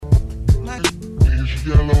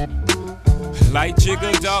Light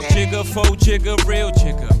jigger, dark jigger, faux jigger, real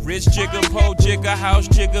jigger, rich jigger, po jigger, house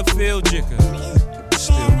jigger, field jigger,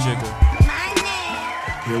 still jigger.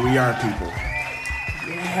 Here we are, people.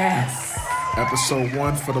 Yes. Episode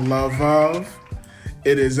 1 for the love of.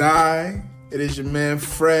 It is your man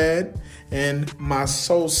Fred, and my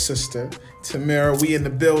soul sister Tamara. We in the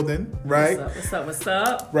building, right? What's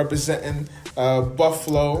up? Representing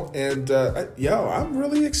Buffalo, and I'm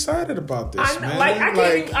really excited about this, man.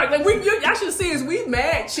 I should see is we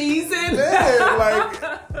mad cheesing.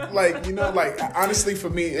 Yeah, honestly, for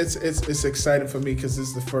me, it's exciting for me because this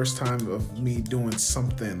is the first time of me doing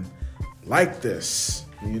something like this,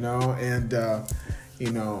 and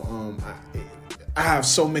I have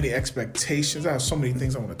so many expectations. I have so many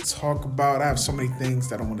things I want to talk about. I have so many things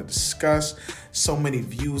that I want to discuss. So many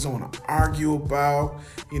views I want to argue about.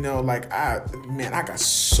 I got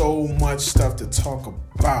so much stuff to talk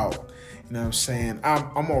about. You know what I'm saying?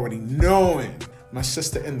 I'm already knowing my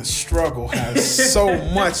sister in the struggle has so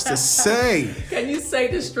much to say. Can you say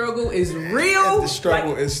the struggle is real? The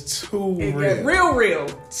struggle is too real. Real.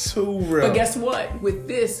 Too real. But guess what? With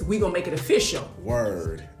this, we gonna make it official.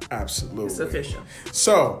 Word. Absolutely. It's official.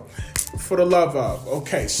 So, for the love of,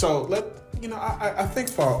 okay, so I think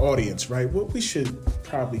for our audience, right, what we should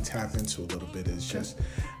probably tap into a little bit is just,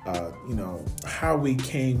 how we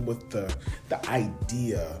came with the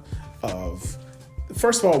idea of,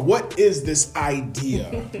 first of all, what is this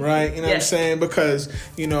idea, right? You know what I'm saying? Because,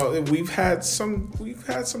 we've had some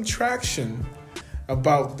traction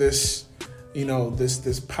about this,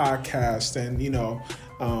 this podcast, and,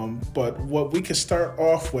 but what we could start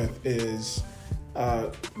off with is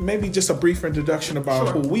maybe just a brief introduction about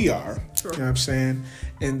who we are. Sure. You know what I'm saying?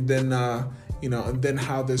 And then, and then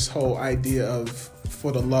how this whole idea of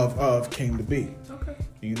for the love of came to be. Okay.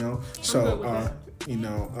 So,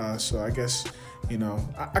 so I guess,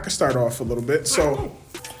 I could start off a little bit. So,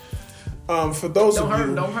 for those of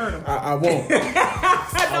you, don't hurt him. I won't.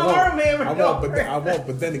 I won't.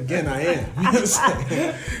 But then again, I am.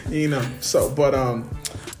 You know what I'm saying? So, but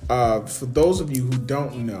for those of you who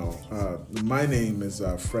don't know, my name is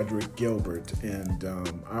Frederick Gilbert, and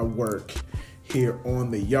I work here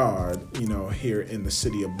on the yard. Here in the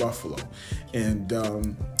city of Buffalo, and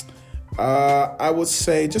I would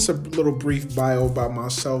say just a little brief bio about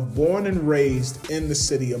myself. Born and raised in the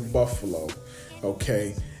city of Buffalo.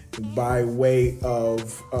 Okay. By way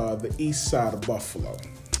of the east side of Buffalo,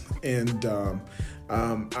 and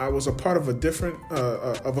I was a part of a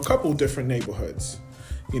couple different neighborhoods.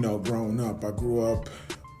 Growing up, I grew up.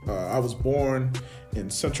 I was born in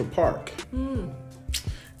Central Park,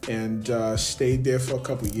 and stayed there for a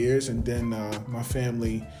couple of years, and then my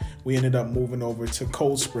family, we ended up moving over to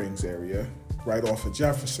Cold Springs area, right off of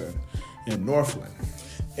Jefferson, in Northland.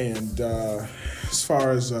 And as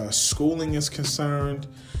far as schooling is concerned,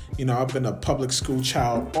 I've been a public school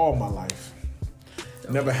child all my life.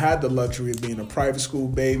 Never had the luxury of being a private school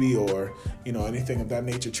baby or, anything of that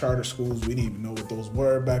nature. Charter schools, we didn't even know what those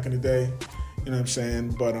were back in the day. You know what I'm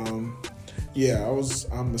saying? But, I'm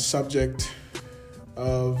the subject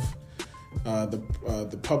of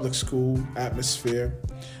the public school atmosphere.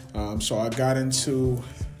 So I got into,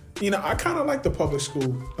 I kind of like the public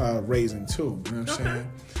school raising too. You know what I'm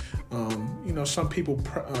saying? Some people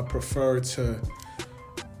prefer to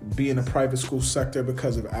be in the private school sector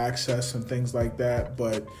because of access and things like that.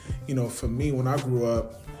 But, for me, when I grew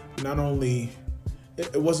up, not only,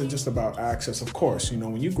 it wasn't just about access. Of course,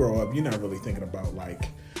 when you grow up, you're not really thinking about like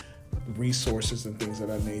resources and things of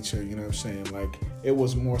that nature. You know what I'm saying? Like, it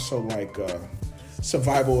was more so like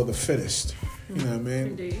survival of the fittest. You know what I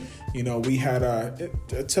mean? Indeed. We had a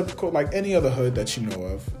typical, like any other hood that you know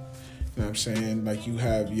of. You know what I'm saying? Like, you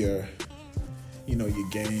have your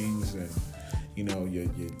gangs and, your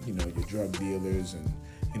drug dealers and,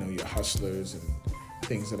 your hustlers and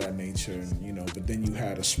things of that nature. And, but then you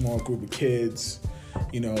had a small group of kids,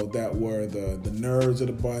 that were the nerds of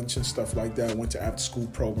the bunch and stuff like that, went to after school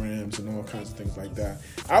programs and all kinds of things like that.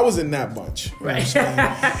 I was in that bunch. Right. You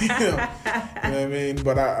know what I mean?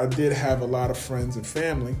 But I did have a lot of friends and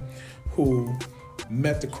family who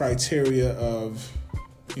met the criteria of,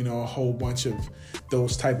 a whole bunch of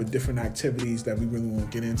those type of different activities that we really won't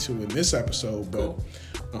get into in this episode. But,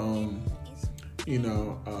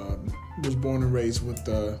 was born and raised with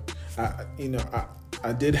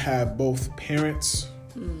I did have both parents,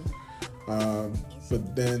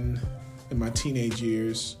 but then in my teenage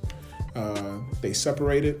years, they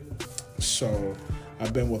separated. So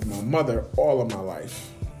I've been with my mother all of my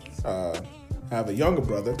life. I have a younger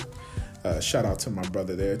brother. Shout out to my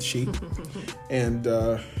brother there, Chi. And,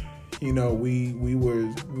 you know, we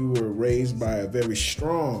were raised by a very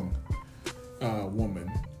strong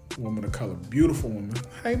woman of color, beautiful woman.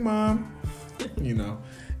 Hey, Mom. You know,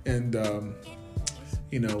 and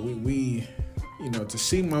you know, we you know, to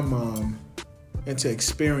see my mom and to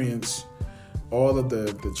experience all of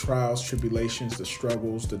the trials, tribulations, the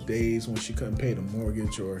struggles, the days when she couldn't pay the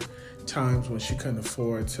mortgage, or times when she couldn't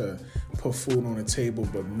afford to put food on the table,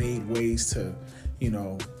 but made ways to, you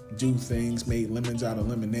know, do things, made lemons out of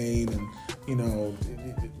lemonade, and, you know,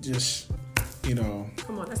 just, you know.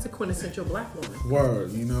 Come on, that's the quintessential black woman.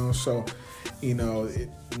 Word, you know. So, you know,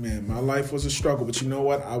 man, my life was a struggle, but you know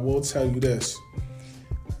what? I will tell you this.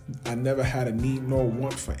 I never had a need nor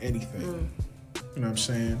want for anything. You know what I'm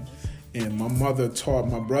saying? And my mother taught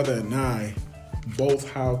my brother and I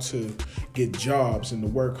both how to get jobs and to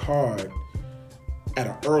work hard at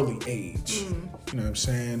an early age. You know what I'm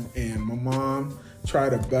saying? And my mom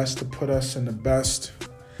tried her best to put us in the best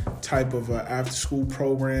type of after school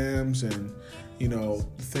programs. And, you know,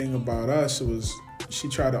 the thing about us, it was she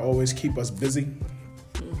tried to always keep us busy.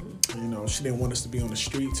 You know, she didn't want us to be on the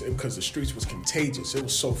streets because the streets was contagious. It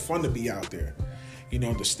was so fun to be out there, you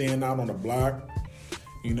know, to stand out on the block,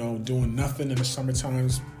 you know, doing nothing in the summer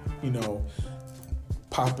times, you know,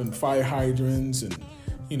 popping fire hydrants and,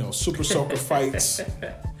 you know, super soaker fights.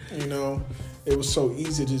 You know, it was so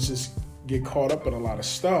easy to just get caught up in a lot of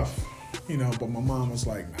stuff, you know, but my mom was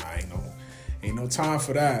like, nah, ain't no time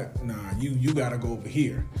for that. Nah, you gotta go over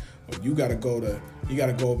here. Or you gotta go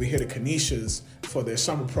over here to Kenesha's for their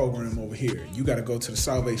summer program over here. You gotta go to the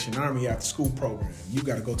Salvation Army after school program. You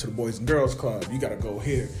gotta go to the Boys and Girls Club. You gotta go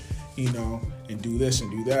here, you know, and do this and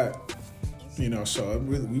do that. You know, so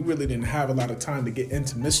we really didn't have a lot of time to get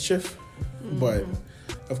into mischief. But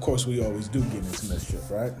of course we always do get into mischief,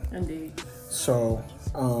 right? Indeed. So,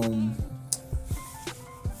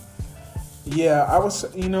 yeah, I was,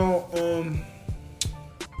 you know,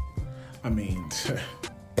 I mean,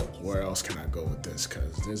 where else can I go with this?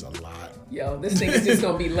 Because there's a lot. Yo, this thing is just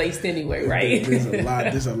going to be laced anyway, right?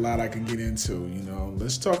 There's a lot I can get into, you know.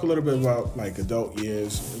 Let's talk a little bit about, like, adult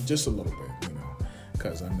years, just a little bit, you know,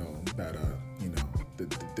 because I know that, you know,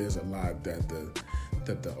 there's a lot that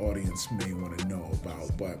the audience may want to know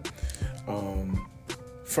about. But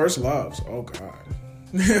first loves, oh, God.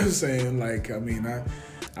 You know what I'm saying? Like, I mean,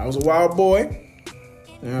 I was a wild boy.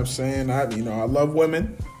 You know what I'm saying? I love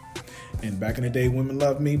women. And back in the day, women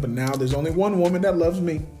loved me, but now there's only one woman that loves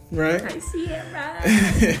me, right? I see it,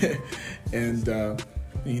 right? And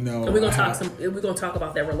you know, and we're gonna talk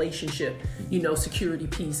about that relationship, you know, security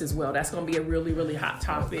piece as well. That's gonna be a really, really hot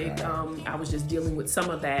topic. Okay. I was just dealing with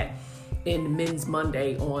some of that in Men's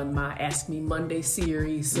Monday on my Ask Me Monday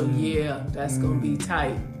series. So yeah, that's gonna be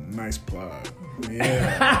tight. Nice plug.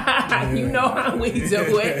 Yeah. You know how we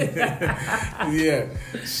do it. Yeah.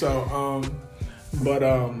 So,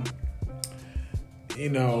 you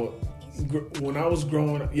know, when I was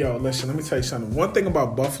growing up, yo, listen, let me tell you something. One thing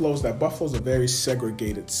about Buffalo is that Buffalo's a very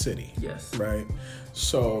segregated city. Yes. Right?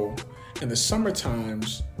 So, in the summertime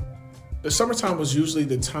was usually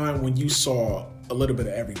the time when you saw a little bit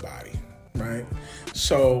of everybody, right?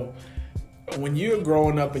 So, when you're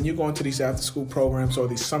growing up and you're going to these after-school programs or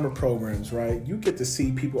these summer programs, right, you get to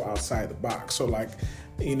see people outside the box. So, like,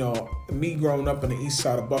 you know, me growing up on the east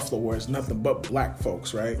side of Buffalo where it's nothing but black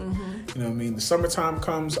folks, right? Mm-hmm. You know what I mean? The summertime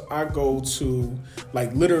comes, I go to,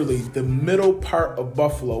 like, literally the middle part of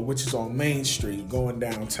Buffalo, which is on Main Street, going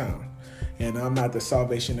downtown. And I'm at the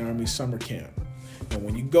Salvation Army summer camp. And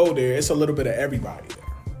when you go there, it's a little bit of everybody there.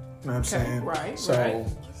 You know what I'm saying? Right, so, right.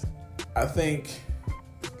 I think,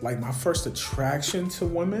 like, my first attraction to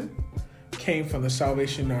women came from the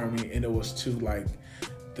Salvation Army, and it was to, like,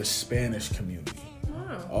 the Spanish community.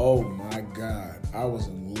 Oh my God. I was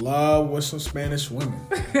in love with some Spanish women.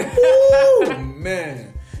 Ooh,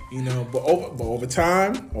 man. You know, but over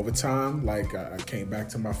time, like I came back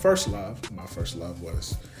to my first love. My first love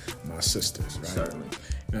was my sisters, right? Certainly. You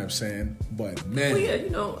know what I'm saying? But man. Well, yeah, you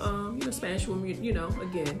know, Spanish women, you know,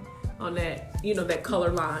 again, on that, you know, that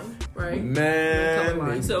color line, right? Man. Color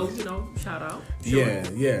line. So, you know, shout out. Sure.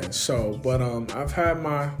 Yeah. So, but I've had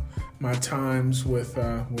my times with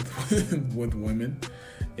women.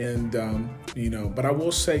 And, you know, but I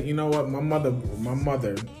will say, you know what, my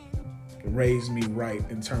mother raised me right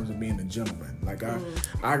in terms of being a gentleman. Like,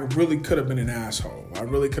 I really could have been an asshole. I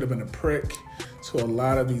really could have been a prick to a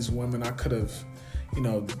lot of these women. I could have, you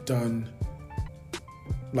know, done,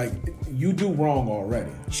 like, you do wrong already.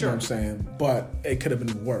 Sure. You know what I'm saying? But it could have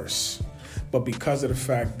been worse. But because of the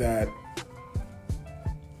fact that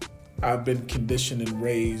I've been conditioned and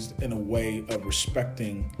raised in a way of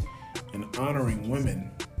respecting and honoring women,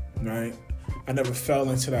 right? I never fell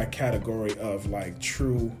into that category of like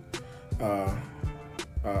true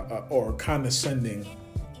or condescending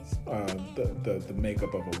the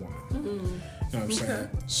makeup of a woman. Mm-hmm. You know what I'm saying?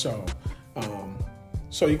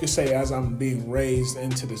 So you could say, as I'm being raised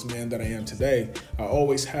into this man that I am today, I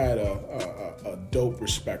always had a dope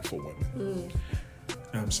respect for women. You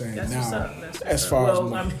know what I'm saying? That's now, what's as up. far as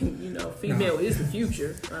I mean, female is the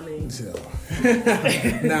future. I mean,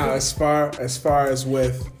 now as far as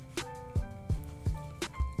with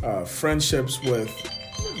friendships with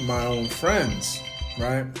my own friends,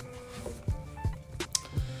 right?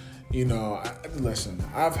 You know, listen,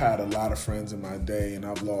 I've had a lot of friends in my day, and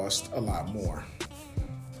I've lost a lot more.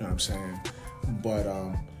 You know what I'm saying? But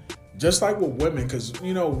just like with women, because,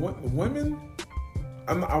 you know, women,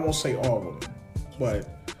 I won't say all women, but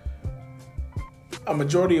a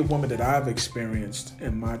majority of women that I've experienced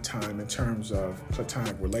in my time in terms of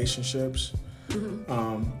platonic relationships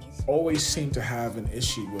always seem to have an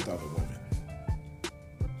issue with other women.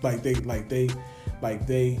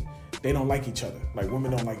 They don't like each other. Like, women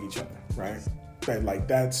don't like each other, right?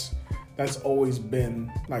 That's always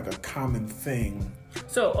been like a common thing.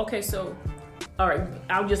 So all right,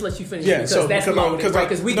 I'll just let you finish because that's loaded, right?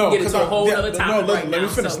 Because we can get into a whole other topic let me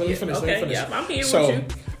finish. Okay, yeah, I'm here with you.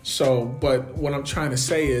 So, but what I'm trying to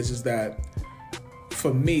say is that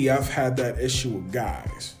for me, I've had that issue with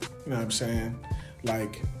guys. You know what I'm saying?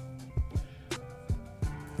 Like,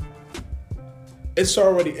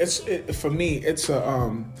 for me, it's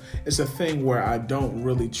a thing where I don't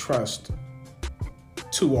really trust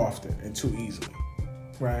too often and too easily,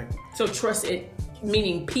 right? So trust it,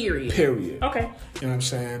 meaning period. Period. Okay. You know what I'm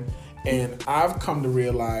saying? And I've come to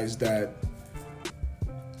realize that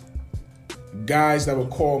guys that would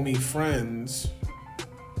call me friends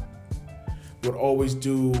would always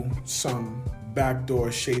do some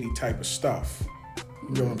backdoor shady type of stuff.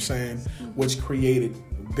 You know what I'm saying? Which created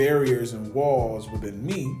barriers and walls within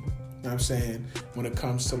me, you know what I'm saying, when it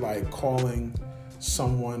comes to like calling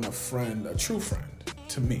someone a friend, a true friend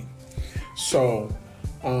to me. So,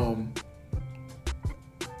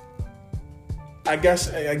 I guess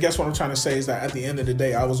what I'm trying to say is that at the end of the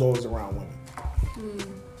day, I was always around women.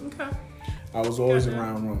 Okay. I was always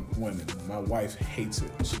around women. My wife hates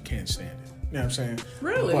it. She can't stand it. You know what I'm saying?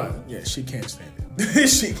 Really? But yeah, she can't stand it.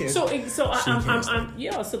 She can't. So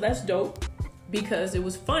that's dope because it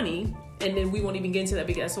was funny. And then we won't even get into that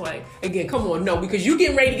because come on, because you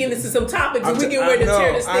getting ready to get into some topics and we getting ready to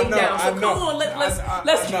tear this thing down. So come on, let's.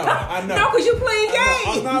 I know. No, because you're playing games.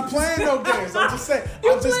 I'm not playing no games. I'm just saying.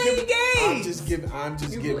 You're playing games. I'm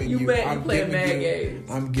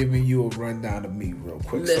giving you a rundown of me real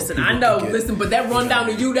quick. Listen, I know. Listen, but that rundown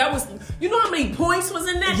of you, that was. You know how many points was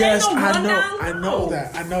in that? Yes, I know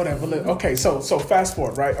that. But okay, so fast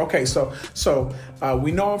forward, right? Okay, so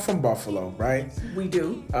we know I'm from Buffalo, right? We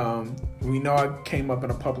do. We know I came up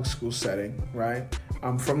in a public school setting, right?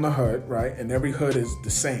 I'm from the hood, right? And every hood is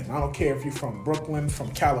the same. I don't care if you're from Brooklyn,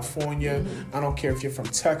 from California. I don't care if you're from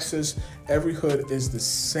Texas. Every hood is the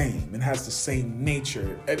same and has the same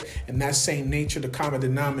nature. And that same nature, the common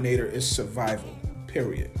denominator is survival,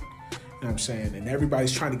 period. You know what I'm saying? And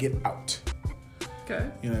everybody's trying to get out.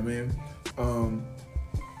 Okay. You know what I mean?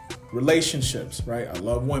 Relationships, right? I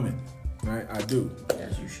love women, right? I do.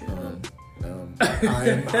 As you should.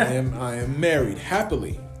 I am married,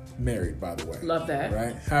 happily married, by the way. Love that.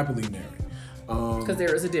 Right? Happily married. Because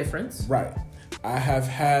there is a difference. Right. I have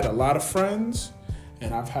had a lot of friends,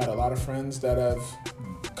 and I've had a lot of friends that have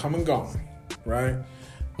come and gone, right?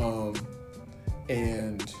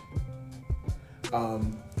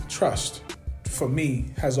 Trust, for me,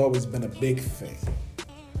 has always been a big thing.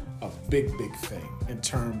 A big, big thing in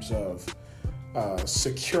terms of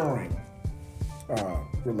securing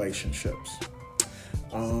relationships.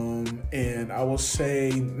 And I will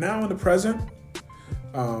say now in the present,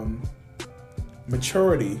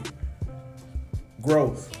 maturity,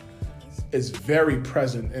 growth is very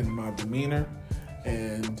present in my demeanor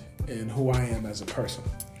and in who I am as a person.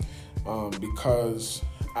 Because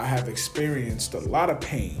I have experienced a lot of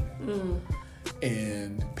pain,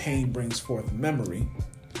 and pain brings forth memory.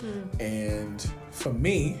 And for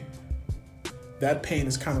me, that pain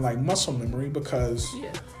is kind of like muscle memory because,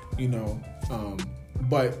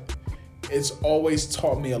 but it's always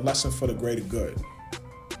taught me a lesson for the greater good.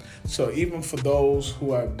 So even for those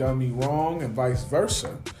who have done me wrong and vice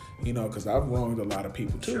versa, because I've wronged a lot of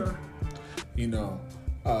people too, sure.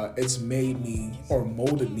 It's made me or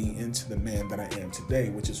molded me into the man that I am today,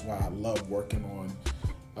 which is why I love working on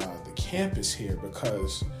the campus here,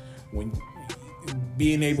 because when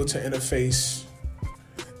being able to interface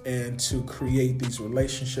and to create these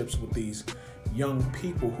relationships with these young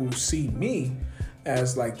people who see me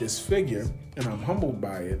as like this figure, and I'm humbled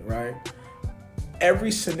by it, right?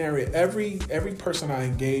 Every scenario, every person I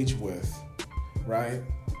engage with, right,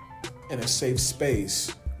 in a safe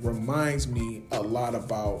space reminds me a lot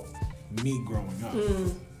about me growing up. You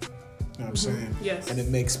know what I'm saying? Yes. And it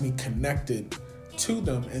makes me connected to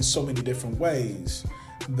them in so many different ways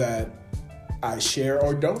that I share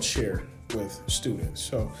or don't share with students.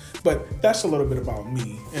 So, but that's a little bit about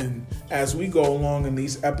me. And as we go along in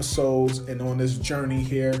these episodes and on this journey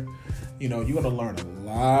here, you know, you're going to learn a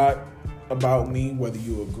lot about me, whether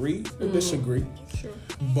you agree or disagree. Sure.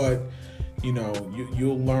 But, you know,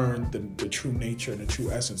 you'll learn the true nature and the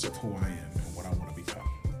true essence of who I am and what I want to become.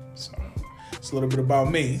 So it's a little bit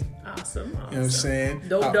about me. Awesome. You know what I'm saying?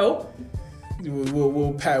 Dope.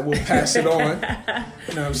 We'll pass it on.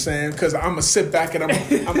 You know what I'm saying? Because I'm gonna sit back and I'm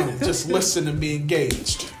gonna just listen and be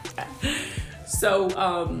engaged. So,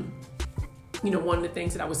 you know, one of the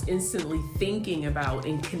things that I was instantly thinking about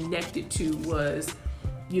and connected to was,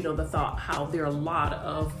 you know, the thought how there are a lot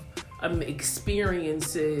of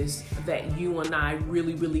experiences that you and I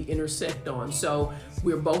really, really intersect on. So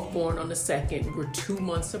we're both born on the 2nd. We're 2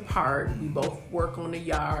 months apart. We both work on the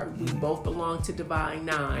yard. We both belong to Divine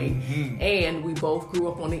Nine. And we both grew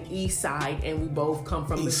up on the east side, and we both come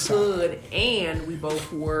from the hood, and we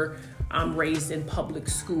both were raised in public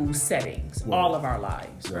school settings all of our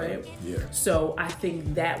lives, right? Yeah. So I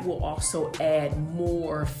think that will also add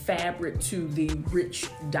more fabric to the rich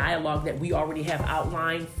dialogue that we already have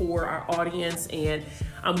outlined for our audience, and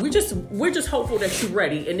we're just hopeful that you're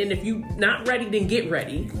ready. And then if you're not ready, then get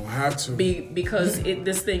ready. You're gonna have to because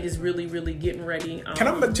this thing is really, really getting ready. Can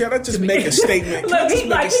I just make a statement? He's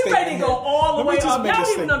ready to go all the way up. Y'all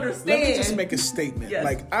don't even understand. Let me just make a statement. Yes.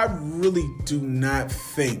 Like, I really do not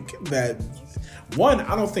think that. One,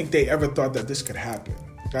 I don't think they ever thought that this could happen.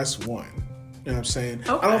 That's one. You know what I'm saying?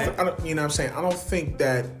 Okay. I don't. You know what I'm saying? I don't think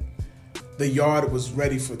that the yard was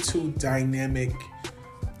ready for two dynamic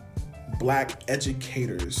Black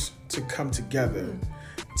educators to come together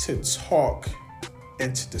to talk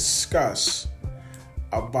and to discuss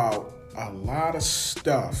about a lot of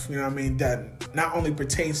stuff, you know what I mean, that not only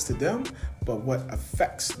pertains to them, but what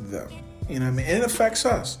affects them. You know what I mean? And it affects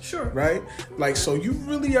us. Sure. Right? Like, so you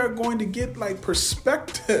really are going to get like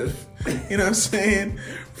perspective, you know what I'm saying,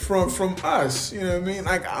 from us. You know what I mean?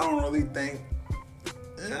 Like, I don't really think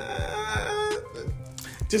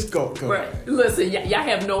just go. Right. Listen, y'all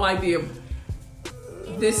have no idea.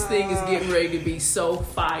 This thing is getting ready to be so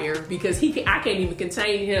fire because I can't even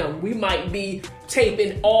contain him. We might be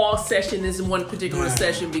taping all sessions in one particular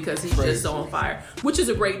session because he's just so on fire, which is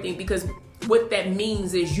a great thing because what that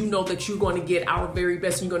means is you know that you're going to get our very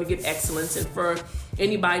best and you're going to get excellence. And for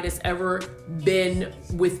anybody that's ever been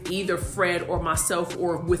with either Fred or myself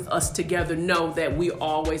or with us together, know that we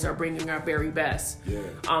always are bringing our very best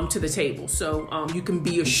to the table. So you can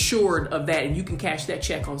be assured of that and you can cash that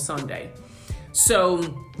check on Sunday. So,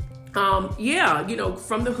 you know,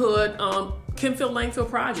 from the hood, Kenfield Langfield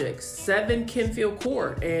Projects, 7 Kenfield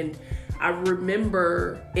Court. And I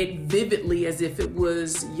remember it vividly as if it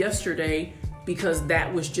was yesterday because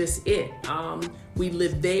that was just it. We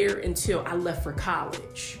lived there until I left for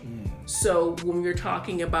college. So when we're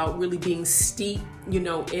talking about really being steeped, you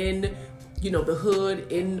know, in, you know, the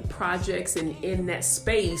hood, in projects and in that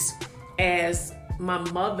space as my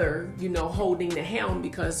mother, you know, holding the helm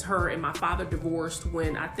because her and my father divorced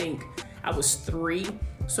when I think I was 3.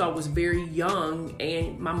 So I was very young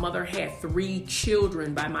and my mother had 3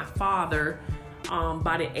 children by my father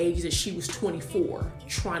by the age that she was 24,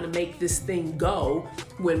 trying to make this thing go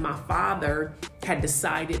when my father had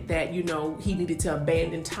decided that, you know, he needed to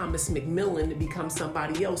abandon Thomas McMillan to become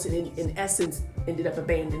somebody else and in essence ended up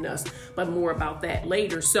abandoning us. But more about that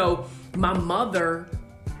later. So my mother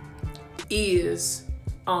is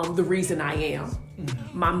the reason I am.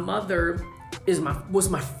 My mother was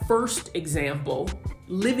my first example,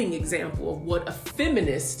 living example of what a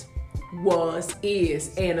feminist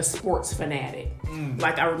is, and a sports fanatic.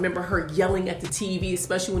 Like I remember her yelling at the TV,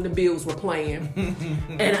 especially when the Bills were playing,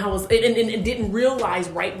 and I was and didn't realize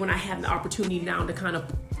right when I had the opportunity now to kind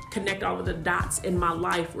of connect all of the dots in my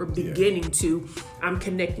life or beginning to. I'm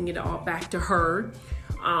connecting it all back to her.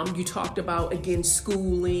 You talked about, again,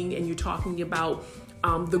 schooling, and you're talking about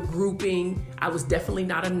the grouping. I was definitely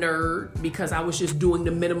not a nerd because I was just doing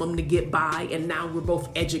the minimum to get by, and now we're both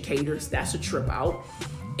educators. That's a trip out.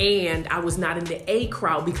 And I was not in the A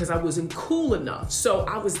crowd because I wasn't cool enough. So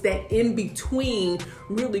I was that in between,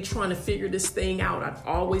 really trying to figure this thing out. I've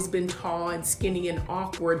always been tall and skinny and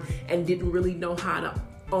awkward and didn't really know how to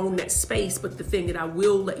own that space. But the thing that I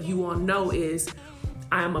will let you all know is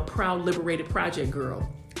I am a proud liberated project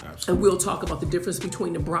girl. Absolutely. And we'll talk about the difference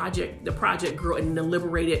between the project girl and the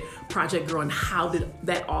liberated project girl, and how did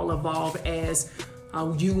that all evolve as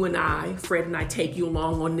you and I, Fred and I, take you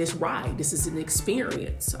along on this ride. This is an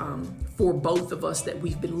experience for both of us that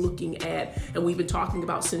we've been looking at and we've been talking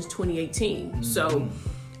about since 2018. Mm-hmm. So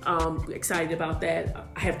excited about that.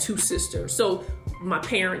 I have 2 sisters. So my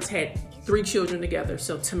parents had 3 children together.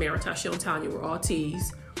 So Tamara, Tasha, and Tanya were all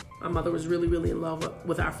T's. My mother was really, really in love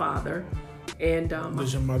with our father. And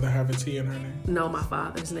does your mother have a T in her name? No, my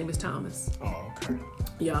father. His name is Thomas. Oh, okay.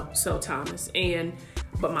 Yeah, so Thomas.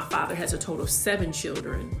 But my father has a total of 7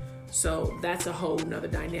 children. So that's a whole nother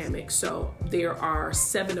dynamic. So there are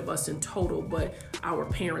 7 of us in total, but our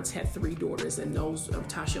parents had 3 daughters, and those of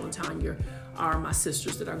Tasha and Tanya are my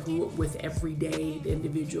sisters that I grew up with every day, the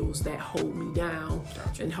individuals that hold me down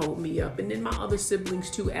and hold me up. And then my other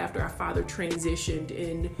siblings too, after our father transitioned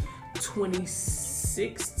in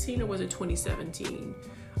 2016, or was it 2017?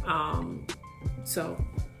 I'm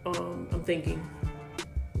thinking,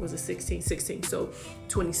 was it 16? So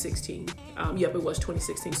 2016. Yep, it was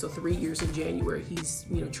 2016. So 3 years in January, he's,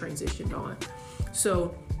 transitioned on.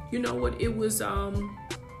 So, you know what, it was,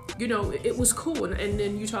 it was cool. And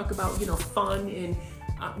then you talk about, fun and,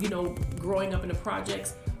 growing up in the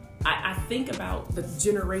projects. I think about the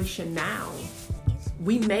generation now.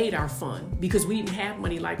 We made our fun because we didn't have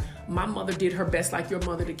money. Like, my mother did her best, like your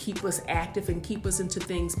mother, to keep us active and keep us into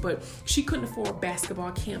things, but she couldn't afford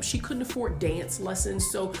basketball camp. She couldn't afford dance lessons.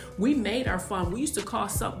 So we made our fun. We used to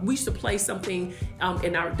play something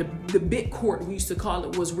in the big court. We used to call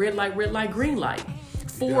it was red light, green light.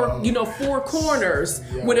 4 corners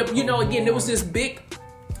with again, there was this big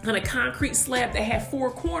kind of concrete slab that had 4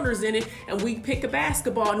 corners in it, and we pick a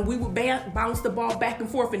basketball and we would bounce the ball back and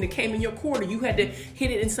forth, and it came in your corner. You had to hit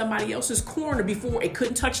it in somebody else's corner before it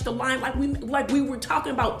couldn't touch the line. Like we were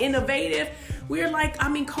talking about innovative. We're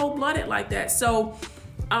cold-blooded like that. So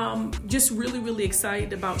just really, really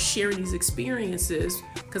excited about sharing these experiences,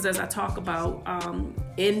 because as I talk about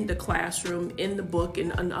in the classroom, in the book,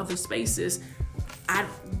 and in other spaces, I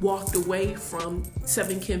walked away from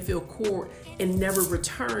 7 Kenfield Court and never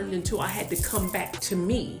returned until I had to come back to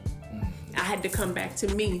me.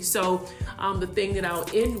 So the thing that I'll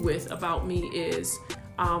end with about me is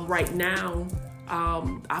right now,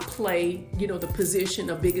 I play, the position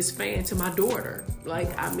of biggest fan to my daughter.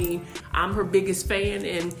 I'm her biggest fan,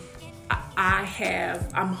 and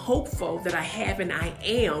I'm hopeful that I have, and I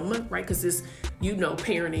am, right? Because this,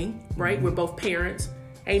 parenting, right? Mm-hmm. We're both parents.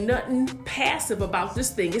 Ain't nothing passive about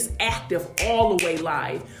this thing. It's active all the way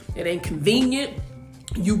live. It ain't convenient.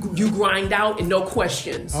 You grind out and no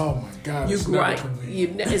questions. Oh my God! It's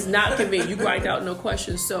not convenient. You grind out no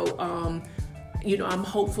questions. So, I'm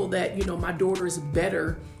hopeful that my daughter is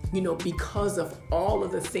better, because of all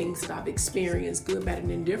of the things that I've experienced, good, bad,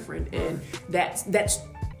 and indifferent. And that's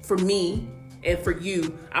for me. And for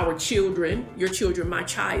you, our children, your children, my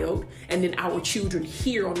child, and then our children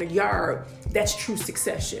here on the yard, that's true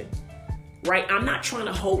succession, right? I'm not trying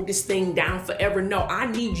to hold this thing down forever. No, I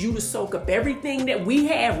need you to soak up everything that we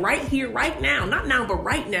have right here, right now. Not now, but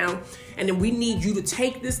right now. And then we need you to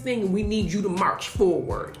take this thing and we need you to march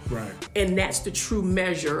forward. Right. And that's the true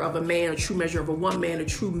measure of a man, a true measure of a woman, a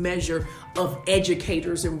true measure of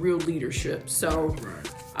educators and real leadership. So,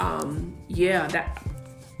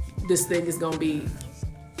 this thing is going to be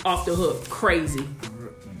off the hook, crazy.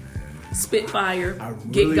 Spitfire,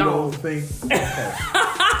 get gone.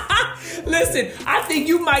 Listen, I think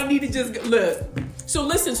you might need to just look. So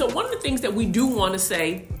one of the things that we do want to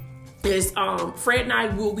say is Fred and I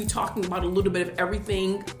will be talking about a little bit of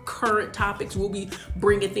everything, current topics. We'll be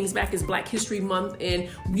bringing things back as Black History Month, and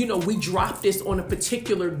we drop this on a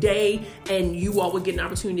particular day, and you all will get an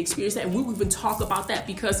opportunity to experience that, and we'll even talk about that,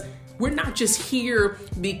 because we're not just here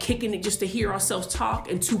be kicking it just to hear ourselves talk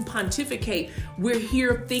and to pontificate. We're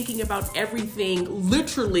here thinking about everything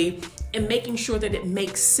literally and making sure that it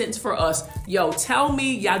makes sense for us. Yo, tell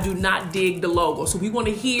me y'all do not dig the logo. So we want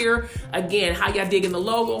to hear, again, how y'all digging the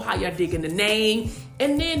logo, how y'all digging the name.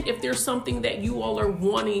 And then if there's something that you all are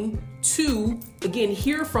wanting to, again,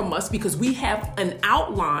 hear from us, because we have an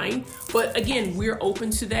outline, but again, we're open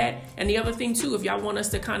to that. And the other thing too, if y'all want us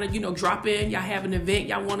to kind of, drop in, y'all have an event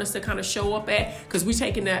y'all want us to kind of show up at, because we're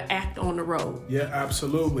taking the act on the road. Yeah,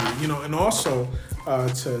 absolutely. And also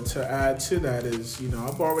to add to that is,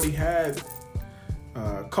 I've already had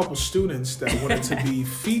a couple students that wanted to be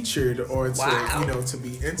featured or to, to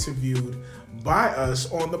be interviewed by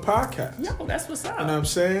us on the podcast. Yo, that's what's up. You know what I'm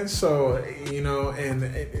saying? So,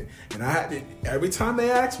 and I every time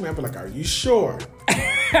they ask me, I'm like, are you sure?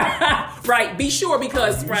 Right. Be sure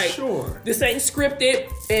because sure. this ain't scripted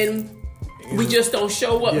and we just don't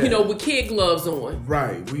show up, with kid gloves on.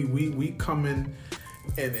 Right. We come in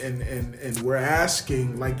and we're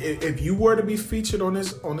asking, like, if you were to be featured on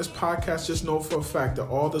this podcast, just know for a fact that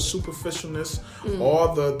all the superficialness,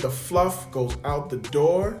 all the fluff goes out the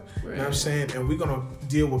door. Right. You know what I'm saying? And we're gonna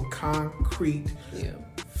deal with concrete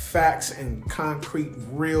facts and concrete,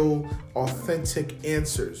 real, authentic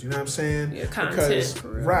answers. You know what I'm saying? Yeah, content.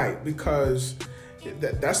 Because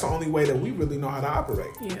that's the only way that we really know how to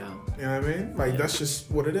operate. Yeah. You know what I mean? Like, that's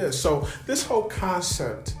just what it is. So this whole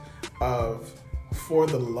concept of for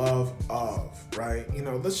the love of, right?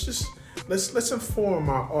 Let's inform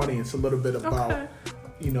our audience a little bit about,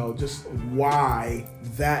 just why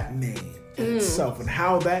that name itself and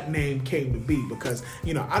how that name came to be. Because,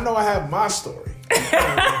 I know I have my story.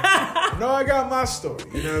 I know I got my story.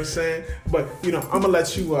 You know what I'm saying? But, I'm going to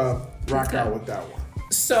let you rock out with that one.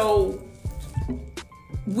 So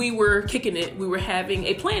we were kicking it. We were having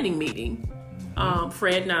a planning meeting,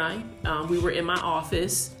 Fred and I. We were in my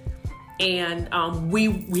office. And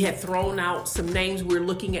we had thrown out some names. We were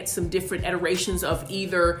looking at some different iterations of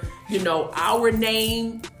either, our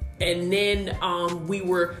name. And then we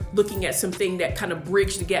were looking at something that kind of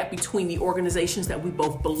bridged the gap between the organizations that we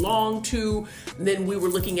both belong to. And then we were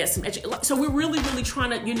looking at some, so we're really, really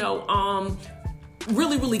trying to,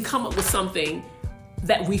 really, really come up with something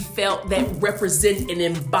that we felt that represent and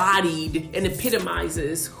embodied and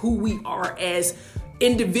epitomizes who we are as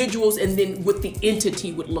individuals, and then what the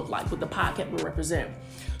entity would look like, what the podcast would represent.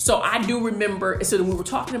 So I do remember, so we were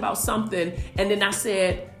talking about something, and then I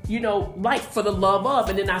said, like for the love of,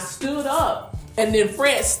 and then I stood up, and then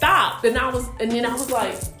Fred stopped, and then I was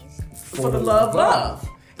like, for the love of,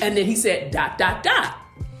 and then he said ...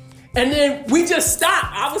 And then we just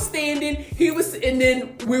stopped. I was standing, he was, and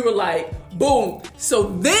then we were like, boom.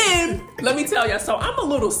 So then, let me tell y'all, so I'm a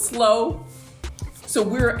little slow. So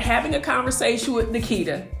we're having a conversation with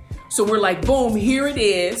Nikita. So we're like, boom, here it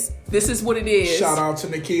is. This is what it is. Shout out to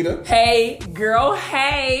Nikita. Hey, girl,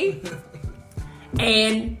 hey.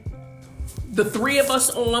 And the three of us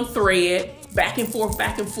on thread, back and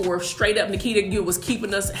forth, straight up. Nikita was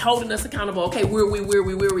keeping us, holding us accountable. Okay, where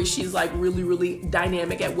we? She's like really, really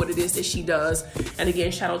dynamic at what it is that she does. And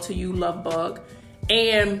again, shout out to you, Love Bug.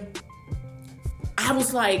 And I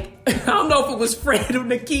was like, I don't know if it was Fred or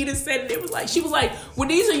Nikita said it. She was like, well,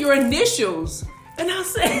 these are your initials. And I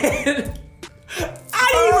said,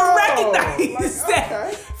 I didn't even recognize that.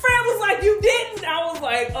 Okay. Fred was like, you didn't? I was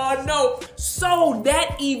like, oh no. So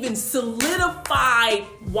that even solidified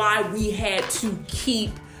why we had to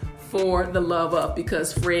keep for the love of,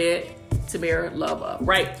 because Fred, Tamara, love of,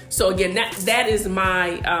 right? So again, that is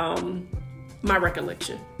my my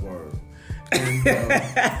recollection. Word. And,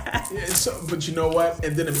 but you know what?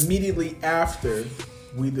 And then immediately after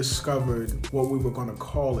we discovered what we were going to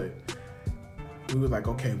call it, we were like,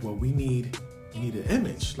 okay, well, we need an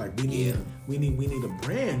image. Like we need a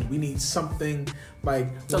brand. We need something like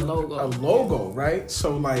a logo, right?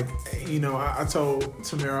 So like, I told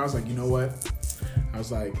Tamara, I was like, you know what? I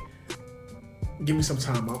was like, give me some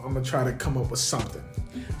time. I'm gonna try to come up with something.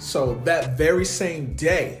 So that very same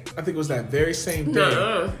day, I think it was that very same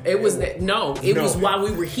day. It was while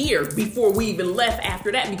we were here, before we even left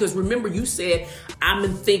after that. Because remember, you said, I've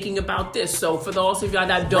been thinking about this. So for those of y'all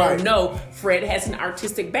that don't know, Fred has an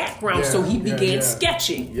artistic background. So he began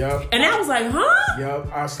sketching. Yep. And I was like, huh?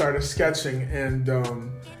 Yep. I started sketching. And,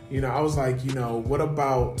 I was like, what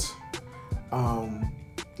about...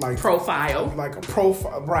 like profile, like a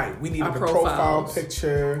profile, right? We needed a profile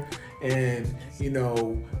picture, and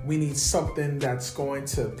we need something that's going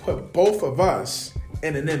to put both of us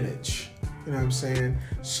in an image. You know what I'm saying?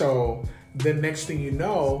 So the next thing you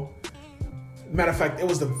know, matter of fact, it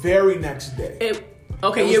was the very next day. It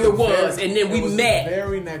was, and then we met. The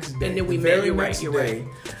very next day, and then we met. You're right.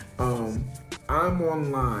 I'm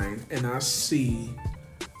online and I see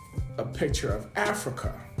a picture of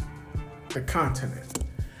Africa, the continent.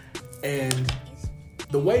 And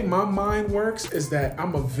the way my mind works is that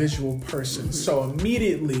I'm a visual person. Mm-hmm. So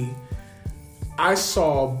immediately I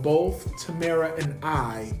saw both Tamara and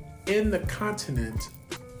I in the continent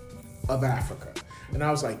of Africa. And I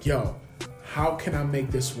was like, yo, how can I make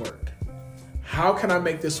this work? How can I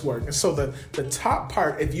make this work? And so the top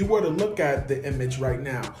part, if you were to look at the image right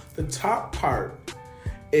now, the top part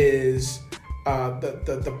is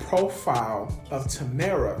the profile of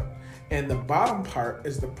Tamara. And the bottom part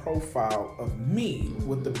is the profile of me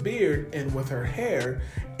with the beard and with her hair.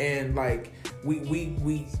 And like we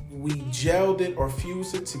gelled it or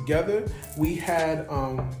fused it together. We had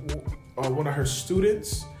one of her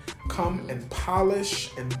students come and polish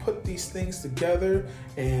and put these things together,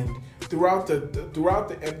 and throughout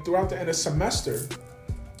the end of semester, you know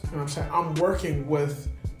what I'm saying, I'm working with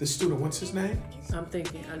the student. What's his name? I'm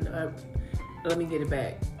thinking. Let me get it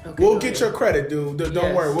back. Okay, we'll get your credit, dude.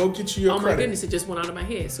 Don't worry. We'll get you your credit. Oh my goodness, it just went out of my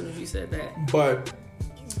head as soon as you said that. But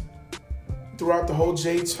throughout the whole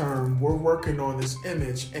J term, we're working on this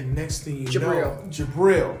image, and next thing you know,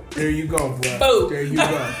 Jabril. There you go, bro. Boom. There you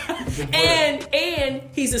go. and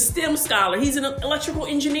he's a STEM scholar. He's in electrical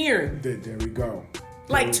engineering. There we go.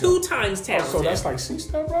 Like 2 times talented. So that's like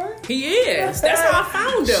C-Step, right? He is. That's how I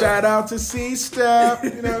found him. Shout out to C-Step.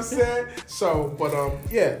 You know what I'm saying? So, but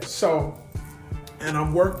yeah. So, and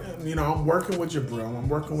I'm working. You know, I'm working with Jabril. I'm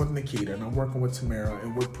working with Nikita, and I'm working with Tamara,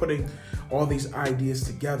 and we're putting all these ideas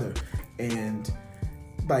together. And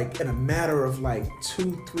like in a matter of like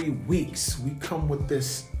 2-3 weeks, we come with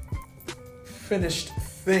this finished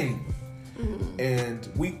thing. Mm-hmm. And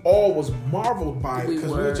we all was marveled by it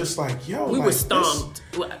because we were just like, yo, we were stumped.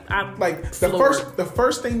 The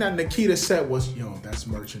first thing that Nikita said was, yo, that's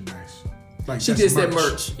merchandise. Like, she just said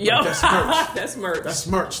merch. Yo, like, that's merch. That's merch. That's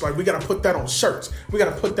merch. Like, we gotta put that on shirts. We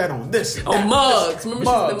gotta put that on this. And on mugs. Remember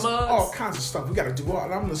mugs, all kinds of stuff. We gotta do all.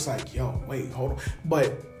 And I'm just like, yo, wait, hold on.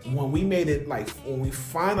 But when we made it, like when we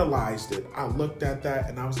finalized it, I looked at that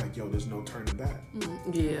and I was like, yo, there's no turning back.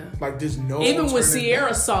 Yeah. Like, there's no. Even when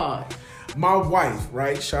Sierra saw it. My wife,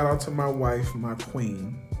 right? Shout out to my wife, my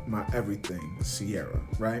queen, my everything, Sierra,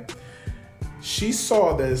 right? She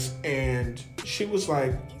saw this and she was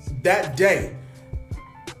like, that day,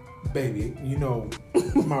 baby, you know,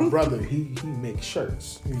 my brother, he makes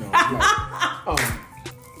shirts, you know, like,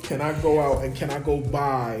 can I go out and can I go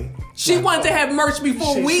buy? She wanted to have merch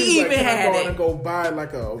before we even had it. Can I go buy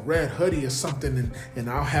like a red hoodie or something, and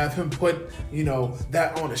I'll have him put, you know,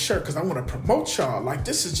 that on a shirt because I want to promote y'all. Like,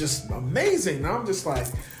 this is just amazing. And I'm just like,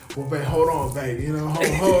 well, babe, hold on, babe. You know,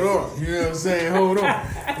 hold on. You know what I'm saying? Hold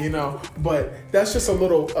on. You know, but that's just a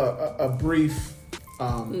little, a brief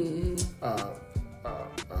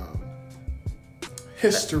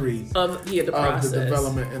history of the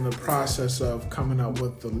development and the process of coming up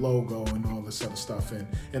with the logo and all this other stuff,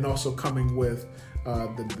 and also coming with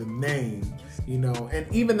the name, you know,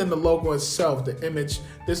 and even in the logo itself, the image,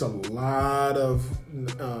 there's a lot of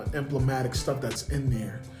emblematic stuff that's in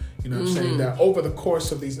there. You know what I'm saying? That over the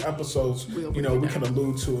course of these episodes, you know, we can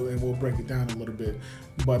allude to it and we'll break it down a little bit.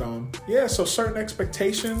 But yeah, so certain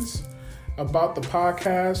expectations about the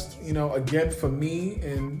podcast, you know, again, for me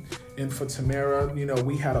and for Tamara, you know,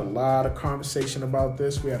 we had a lot of conversation about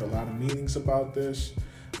this. We had a lot of meetings about this.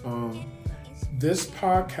 This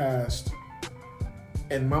podcast,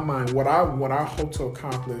 in my mind, what I hope to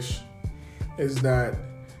accomplish is that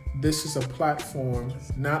this is a platform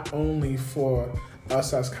not only for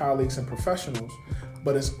us as colleagues and professionals,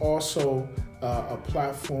 but it's also a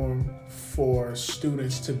platform for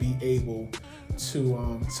students to be able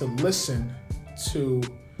to listen to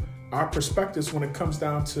our perspectives when it comes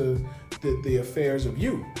down to the affairs of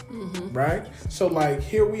you, right? So like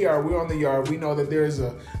here we are, we're on the yard. We know that there's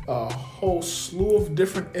a whole slew of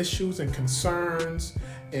different issues and concerns,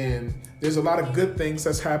 and there's a lot of good things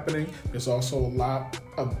that's happening. There's also a lot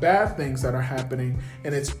of bad things that are happening,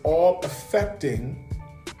 and it's all affecting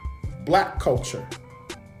Black culture.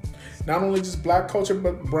 Not only just Black culture,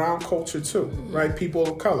 but brown culture too, right? People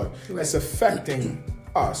of color. Right. It's affecting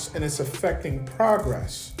us, and it's affecting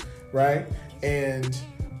progress, right? And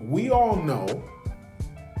we all know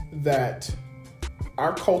that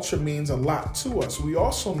our culture means a lot to us. We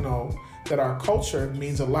also know that our culture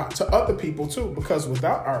means a lot to other people too, because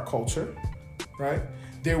without our culture, right,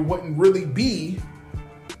 there wouldn't really be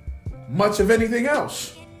much of anything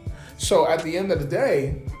else. So at the end of the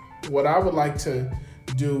day, what I would like to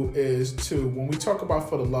do is to, when we talk about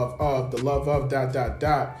for the love of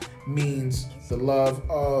means the love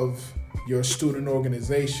of your student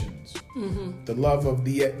organizations, the love of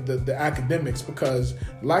the academics, because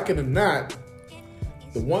like it or not,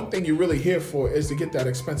 the one thing you're really here for is to get that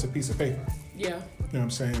expensive piece of paper. Yeah. You know what I'm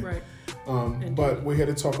saying? Right. But we're here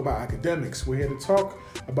to talk about academics. We're here to talk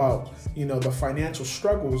about, you know, the financial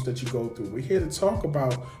struggles that you go through. We're here to talk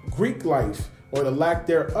about Greek life or the lack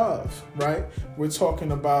thereof, right? We're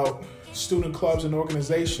talking about student clubs and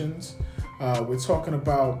organizations. We're talking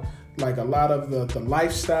about like a lot of the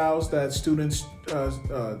lifestyles that students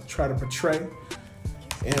try to portray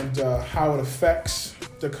and how it affects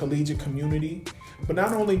the collegiate community. but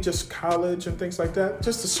not only just college and things like that,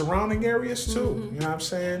 just the surrounding areas too. Mm-hmm. You know what I'm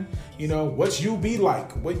saying? You know, what's UB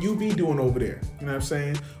like? What UB doing over there? You know what I'm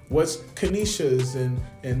saying? What's Canisius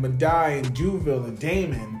and Madai and Juville and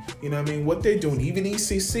Damon? You know what I mean? What they're doing? Even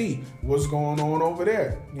ECC, what's going on over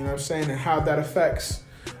there? You know what I'm saying? And how that affects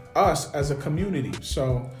us as a community.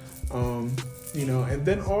 So, you know, and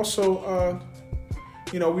then also,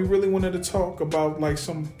 you know, we really wanted to talk about like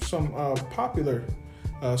some popular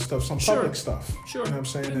stuff, some public stuff. Sure. You know what I'm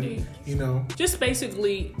saying? Indeed. And, you know, just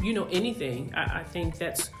basically, you know, anything. I think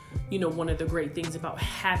that's, you know, one of the great things about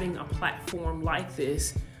having a platform like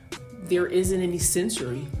this. There isn't any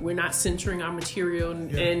censoring. We're not censoring our material,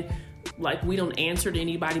 and like we don't answer to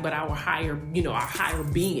anybody but our higher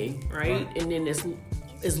being, right? And then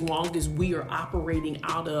as long as we are operating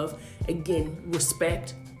out of, again,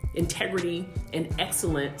 respect, integrity, and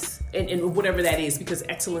excellence, and whatever that is, because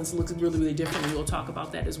excellence looks really, really different, and we'll talk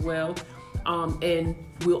about that as well. And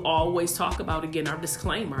we'll always talk about, again, our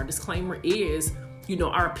disclaimer. Our disclaimer is, you know,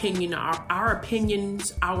 our opinions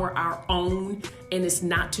are our own, and it's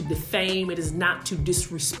not to defame, it is not to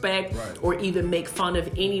disrespect or even make fun of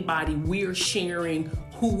anybody. We're sharing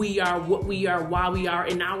who we are, what we are, why we are,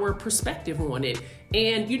 and our perspective on it.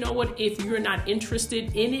 And you know what? If you're not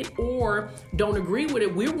interested in it or don't agree with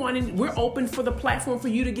it, we're open for the platform for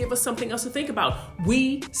you to give us something else to think about.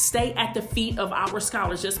 We stay at the feet of our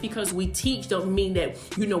scholars. Just because we teach don't mean that,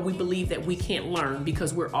 you know, we believe that we can't learn,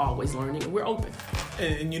 because we're always learning and we're open.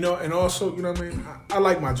 And you know, and also, you know what I mean? I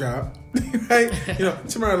like my job, right? You know,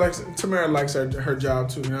 Tamara likes her job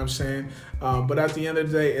too, you know what I'm saying? But at the end of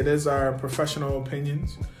the day, it is our professional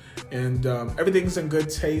opinions. And everything's in good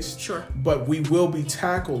taste. Sure. But we will be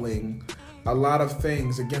tackling a lot of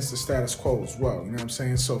things against the status quo as well. You know what I'm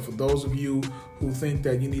saying? So for those of you who think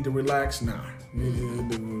that you need to relax, no,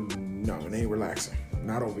 it ain't relaxing.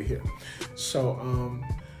 Not over here. So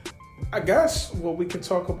I guess what we can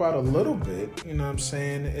talk about a little bit, you know what I'm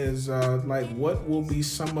saying, is like what will be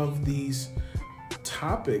some of these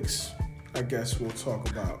topics, I guess we'll talk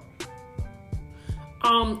about.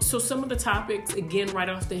 So some of the topics, again, right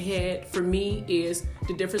off the head for me, is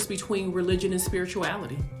the difference between religion and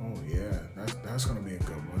spirituality. Oh yeah, that's going to be a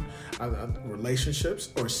good one. Relationships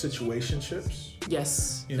or situationships.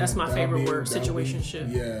 Yes, that's my favorite word, situationship.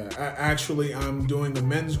 I'm doing a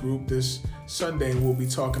men's group this Sunday, and we'll be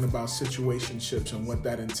talking about situationships and what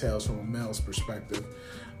that entails from a male's perspective.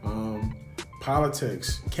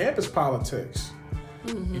 Politics, campus politics.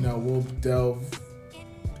 Mm-hmm. You know, we'll delve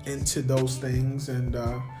into those things, and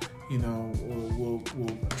you know, we'll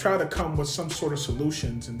try to come with some sort of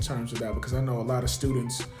solutions in terms of that, because I know a lot of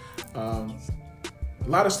students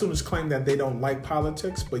claim that they don't like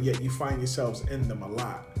politics, but yet you find yourselves in them a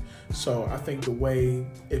lot. So I think the way,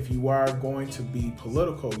 if you are going to be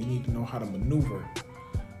political, you need to know how to maneuver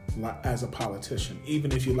as a politician,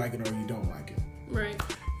 even if you like it or you don't like it. Right.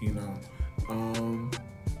 You know.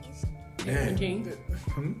 Parenting.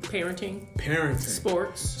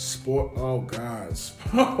 Sports. Oh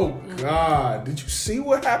God. Did you see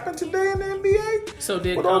what happened today in the NBA? So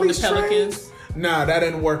did the Pelicans? Nah, that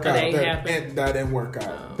didn't work out. That didn't work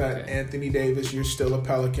out. Oh, that Anthony Davis, you're still a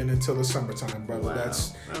Pelican until the summertime, brother. Wow.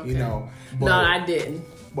 That's okay. You know. But, no, I didn't.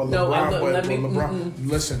 But LeBron,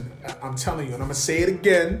 listen, I'm telling you, and I'm gonna say it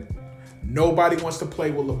again. Nobody wants to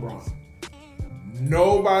play with LeBron.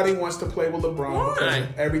 Nobody wants to play with LeBron because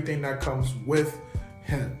of everything that comes with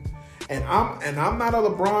him. And I'm not a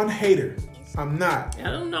LeBron hater. I'm not.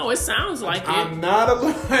 I don't know. It sounds like I'm not a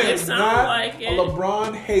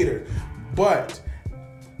LeBron hater. But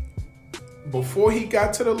before he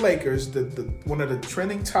got to the Lakers, one of the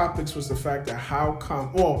trending topics was the fact that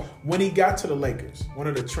when he got to the Lakers, one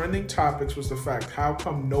of the trending topics was the fact, how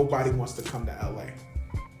come nobody wants to come to LA?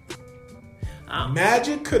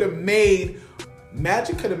 Magic could have made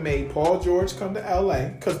Paul George come to LA,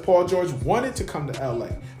 because Paul George wanted to come to LA,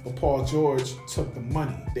 but Paul George took the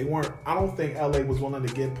money. I don't think LA was willing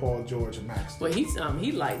to give Paul George a max. Well,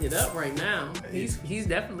 he lighting it up right now. He's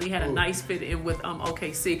definitely had a nice fit in with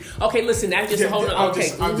OKC. Okay, listen, that's just a whole other.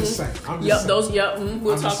 Okay, I'm just saying.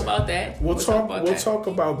 We'll talk about that. We'll talk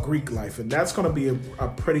about Greek life, and that's going to be a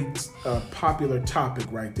pretty popular topic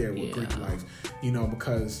right there with Greek life. You know,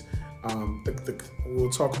 because. We'll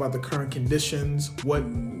talk about the current conditions, what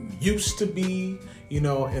used to be, you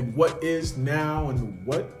know, and what is now, and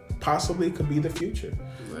what possibly could be the future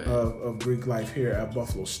of Greek life here at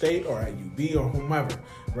Buffalo State or at UB or whomever,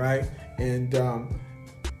 right? And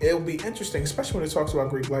it'll be interesting, especially when it talks about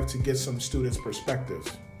Greek life, to get some students'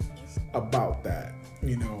 perspectives about that,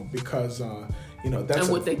 you know, because, that's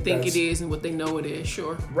and what they think it is and what they know it is.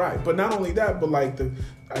 Sure. Right, but not only that, but like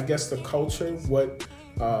I guess the culture, what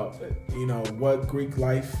what Greek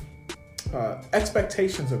life,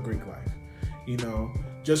 expectations of Greek life.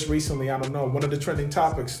 Just recently, I don't know, one of the trending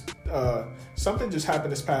topics, something just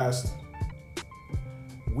happened this past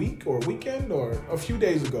week or weekend or a few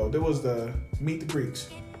days ago. There was the Meet the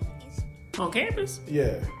Greeks on campus.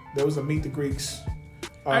 Yeah, there was a Meet the Greeks.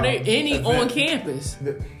 Are there any event on campus?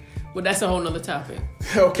 Well, that's a whole nother topic.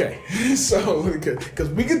 Okay, so because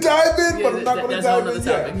we can dive in, but I'm not going to dive in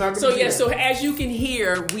yet. So as you can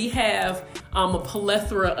hear, we have a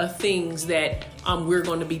plethora of things that we're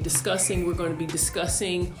going to be discussing. We're going to be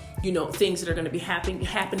discussing, things that are going to be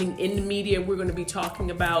happening in the media. We're going to be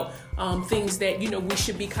talking about things that we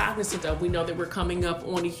should be cognizant of. We know that we're coming up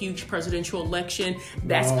on a huge presidential election.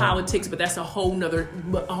 That's politics, but that's a whole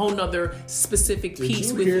nother specific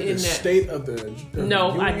piece within that. Did you hear the state of the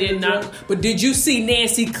No, I did not. But did you see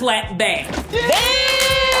Nancy clap back?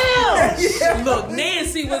 Damn! Yeah. Look,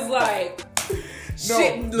 Nancy was like.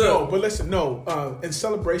 No, but listen, in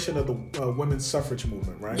celebration of the women's suffrage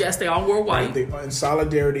movement, right? Yes, they all wore white. Right, in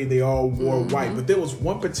solidarity, they all wore white. But there was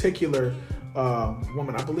one particular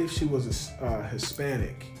woman, I believe she was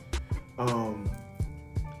Hispanic, and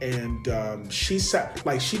she sat,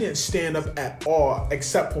 like, she didn't stand up at all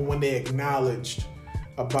except for when they acknowledged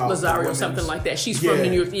about Lazario, something like that. She's from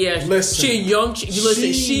New York. Yeah, listen,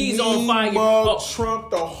 she's on fire. Trump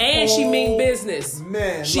the whole, and she mean business.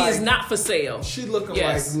 Man, she is not for sale. She looking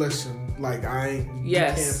like, listen, like you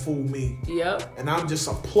can't fool me. Yep. And I'm just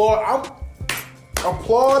applauding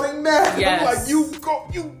that. Yes. I'm like,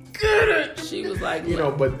 you get it. She was like,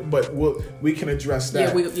 but we can address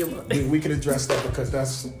that. Yeah, we can address that because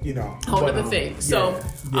that's whole other thing. So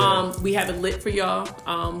we have it lit for y'all.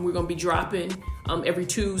 We're gonna be dropping every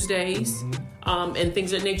Tuesdays and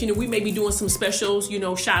things of that nature. We may be doing some specials,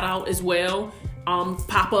 shout out as well,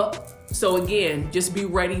 pop up. So again, just be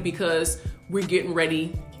ready because we're getting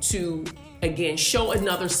ready to again show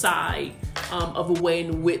another side of a way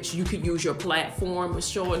in which you could use your platform, or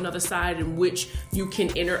show another side in which you can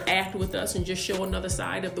interact with us, and just show another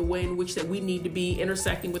side of the way in which that we need to be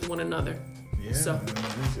intersecting with one another. Yeah, so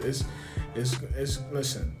it's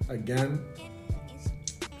listen, again,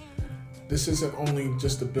 this isn't only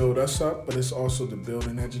just to build us up, but it's also to build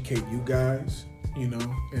and educate you guys,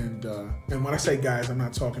 and when I say guys, I'm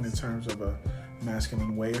not talking in terms of a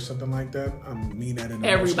masculine way or something like that. I mean that in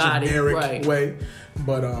a generic way,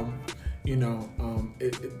 but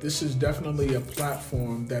this is definitely a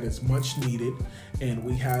platform that is much needed, and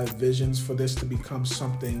we have visions for this to become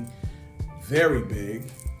something very big.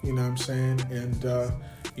 You know what I'm saying? And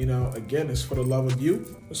again, it's for the love of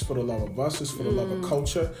you. It's for the love of us. It's for the love of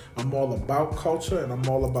culture. I'm all about culture, and I'm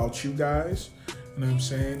all about you guys. You know what I'm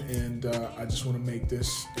saying? And I just want to make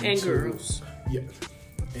this and girls. Yeah,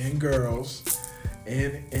 and girls.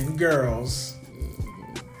 And girls.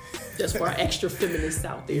 Just for our extra feminists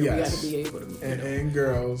out there, yes. We got to be able to. And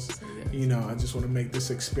girls, so, yeah. I just want to make this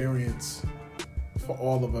experience for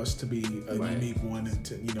all of us to be a unique one, and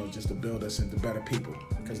to just to build us into better people,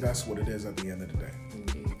 because that's what it is at the end of the day.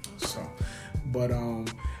 Indeed. So, but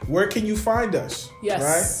where can you find us? Yes.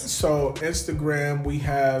 Right. So Instagram, we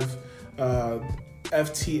have FTLO,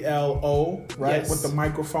 right? Yes. With the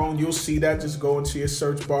microphone. You'll see that. Just go into your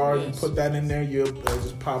search bar and put that in there. You'll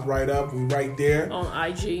just pop right up. We right there. On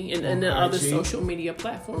IG and the other social media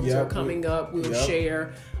platforms are coming up. We'll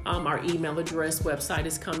share. Our email address, website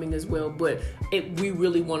is coming as well. But we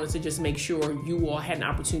really wanted to just make sure you all had an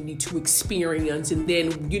opportunity to experience, and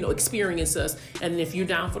then, experience us. And if you're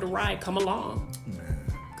down for the ride, come along. Man.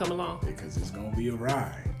 Come along. Because it's going to be a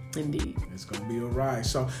ride. Indeed. It's going to be a ride.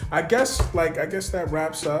 So I guess that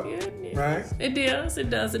wraps up, right? It does. We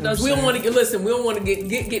don't want to get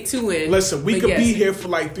too in. Listen, we could be here for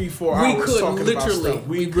like 3-4 hours talking about stuff.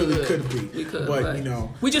 We really could be. We could. But,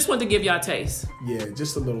 we just want to give y'all a taste. Yeah,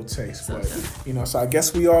 just a little taste. But, so I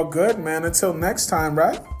guess we all good, man. Until next time,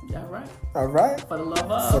 right? Yeah, right. All right. For the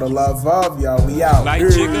love of. For the love of, y'all. We out. Light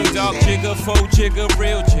jigger, dark jigger, faux jigger,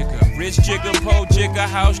 real jigger. Rich jigger, po jigger,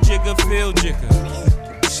 house jigger, field jigger.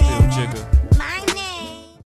 Still jigger.